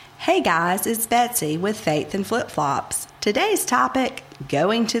Hey guys, it's Betsy with Faith and Flip Flops. Today's topic,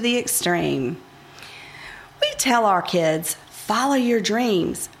 going to the extreme. We tell our kids, follow your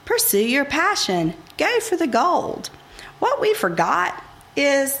dreams, pursue your passion, go for the gold. What we forgot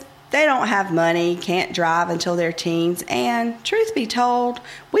is they don't have money, can't drive until they're teens, and truth be told,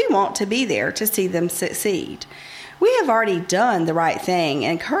 we want to be there to see them succeed. We have already done the right thing,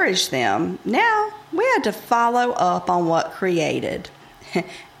 encouraged them. Now we had to follow up on what created.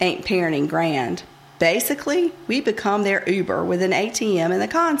 Ain't parenting grand. Basically, we become their Uber with an ATM in the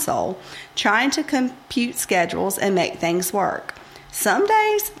console, trying to compute schedules and make things work. Some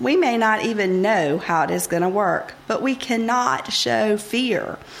days, we may not even know how it is going to work, but we cannot show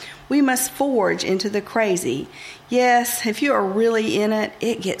fear. We must forge into the crazy. Yes, if you are really in it,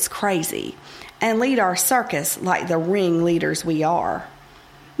 it gets crazy. And lead our circus like the ringleaders we are.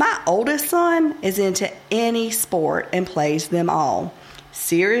 My oldest son is into any sport and plays them all.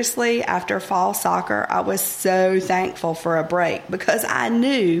 Seriously, after fall soccer, I was so thankful for a break because I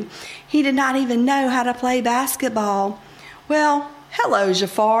knew he did not even know how to play basketball. Well, hello,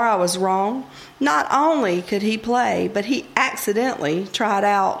 Jafar, I was wrong. Not only could he play, but he accidentally tried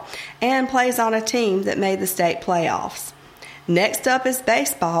out and plays on a team that made the state playoffs. Next up is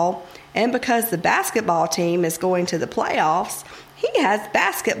baseball, and because the basketball team is going to the playoffs, he has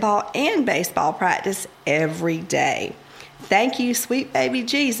basketball and baseball practice every day. Thank you, sweet baby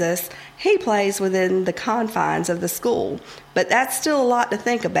Jesus. He plays within the confines of the school, but that's still a lot to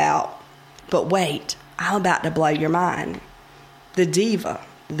think about. But wait, I'm about to blow your mind. The diva,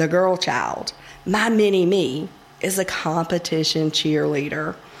 the girl child, my mini-me, is a competition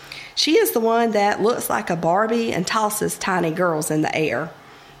cheerleader. She is the one that looks like a Barbie and tosses tiny girls in the air.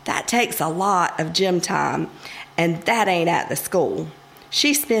 That takes a lot of gym time, and that ain't at the school.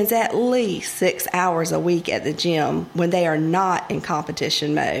 She spends at least 6 hours a week at the gym when they are not in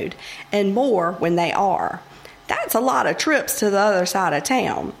competition mode, and more when they are. That's a lot of trips to the other side of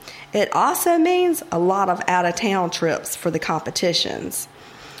town. It also means a lot of out-of-town trips for the competitions,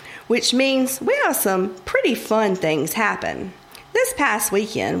 which means we have some pretty fun things happen. This past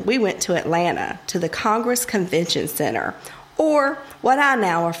weekend, we went to Atlanta to the Congress Convention Center, or what I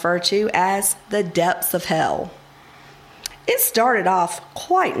now refer to as the depths of hell. It started off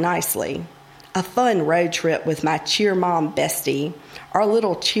quite nicely. A fun road trip with my cheer mom bestie, our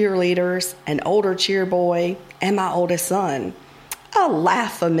little cheerleaders, an older cheer boy, and my oldest son. A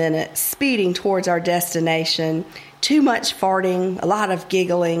laugh a minute speeding towards our destination, too much farting, a lot of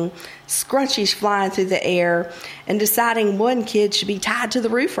giggling, scrunchies flying through the air, and deciding one kid should be tied to the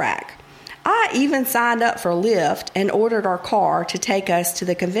roof rack. I even signed up for Lyft and ordered our car to take us to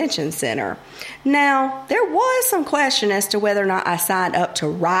the convention center. Now, there was some question as to whether or not I signed up to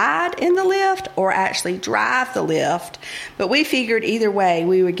ride in the Lyft or actually drive the Lyft, but we figured either way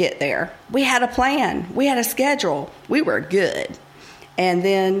we would get there. We had a plan. We had a schedule. We were good. And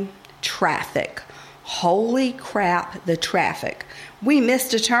then traffic. Holy crap, the traffic. We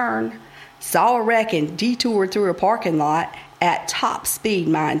missed a turn, saw a wreck and detoured through a parking lot at top speed,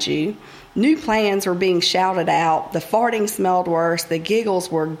 mind you. New plans were being shouted out, the farting smelled worse, the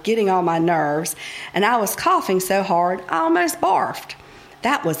giggles were getting on my nerves, and I was coughing so hard I almost barfed.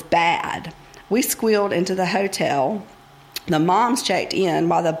 That was bad. We squealed into the hotel. The moms checked in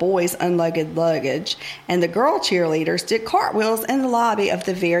while the boys unloaded luggage, and the girl cheerleaders did cartwheels in the lobby of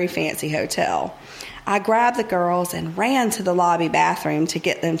the very fancy hotel. I grabbed the girls and ran to the lobby bathroom to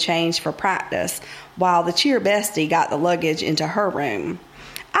get them changed for practice, while the cheer bestie got the luggage into her room.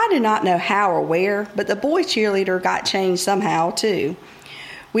 I do not know how or where, but the boy cheerleader got changed somehow too.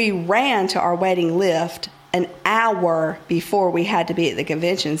 We ran to our waiting lift an hour before we had to be at the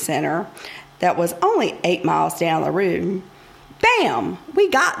convention center that was only 8 miles down the road. Bam! We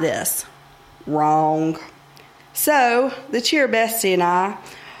got this. Wrong. So, the cheer bestie and I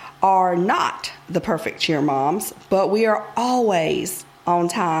are not the perfect cheer moms, but we are always on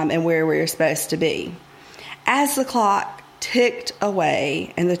time and where we're supposed to be. As the clock ticked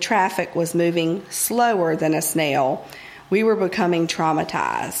away and the traffic was moving slower than a snail, we were becoming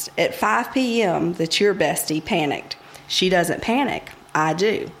traumatized. At 5 p.m., the cheer bestie panicked. She doesn't panic. I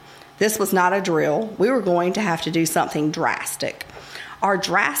do. This was not a drill. We were going to have to do something drastic. Our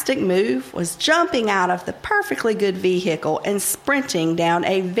drastic move was jumping out of the perfectly good vehicle and sprinting down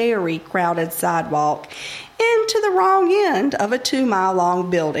a very crowded sidewalk into the wrong end of a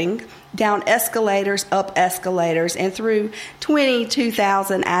 2-mile-long building, down escalators, up escalators, and through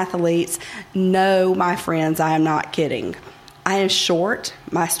 22,000 athletes. No, my friends, I am not kidding. I am short,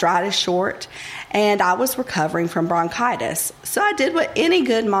 my stride is short, and I was recovering from bronchitis. So I did what any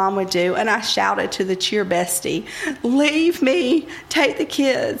good mom would do, and I shouted to the cheer bestie, "Leave me, take the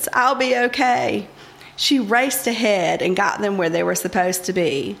kids, I'll be okay." She raced ahead and got them where they were supposed to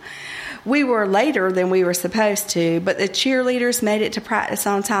be. We were later than we were supposed to, but the cheerleaders made it to practice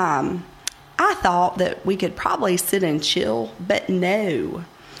on time. I thought that we could probably sit and chill, but no.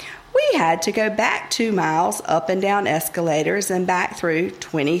 We had to go back 2 miles up and down escalators and back through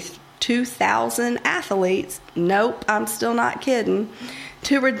 22,000 athletes. Nope, I'm still not kidding.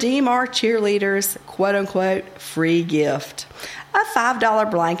 To redeem our cheerleaders' quote-unquote free gift. A $5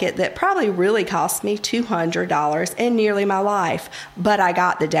 blanket that probably really cost me $200 and nearly my life, but I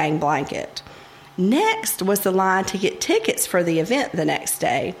got the dang blanket. Next was the line to get tickets for the event the next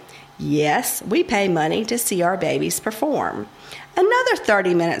day. Yes, we pay money to see our babies perform. Another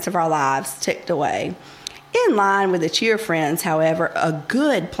 30 minutes of our lives ticked away. In line with the cheer friends, however, a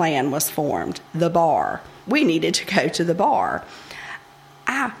good plan was formed, the bar. We needed to go to the bar.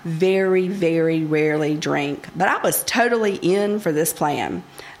 I very, very rarely drink, but I was totally in for this plan.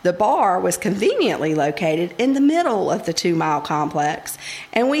 The bar was conveniently located in the middle of the 2-mile complex,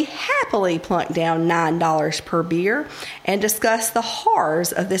 and we happily plunked down $9 per beer and discussed the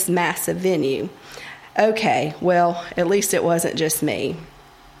horrors of this massive venue. Okay, well, at least it wasn't just me.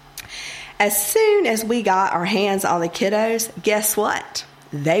 As soon as we got our hands on the kiddos, guess what?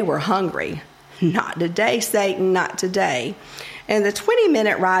 They were hungry. Not today, Satan, not today. And the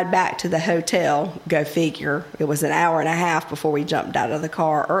 20-minute ride back to the hotel, go figure, it was an hour and a half before we jumped out of the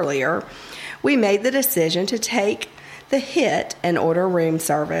car earlier, we made the decision to take the hit and order room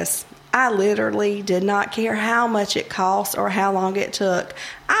service. I literally did not care how much it cost or how long it took.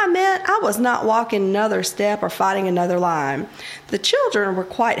 I meant I was not walking another step or fighting another line. The children were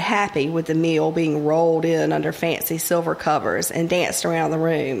quite happy with the meal being rolled in under fancy silver covers and danced around the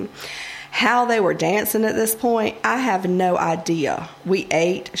room. How they were dancing at this point, I have no idea. We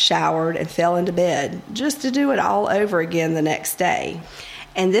ate, showered, and fell into bed just to do it all over again the next day.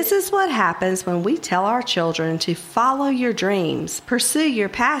 And this is what happens when we tell our children to follow your dreams, pursue your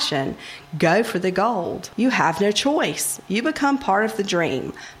passion, go for the gold. You have no choice. You become part of the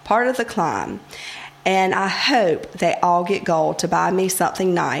dream, part of the climb. And I hope they all get gold to buy me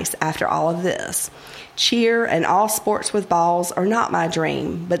something nice after all of this. Cheer and all sports with balls are not my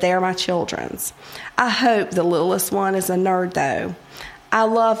dream, but they are my children's. I hope the littlest one is a nerd, though. I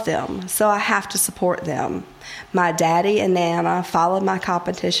love them, so I have to support them. My daddy and Nana followed my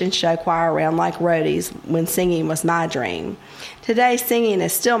competition show choir around like roadies when singing was my dream. Today, singing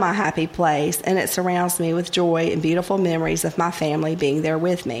is still my happy place, and it surrounds me with joy and beautiful memories of my family being there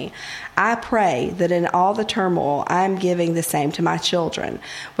with me. I pray that in all the turmoil, I am giving the same to my children.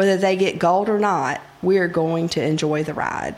 Whether they get gold or not, we are going to enjoy the ride.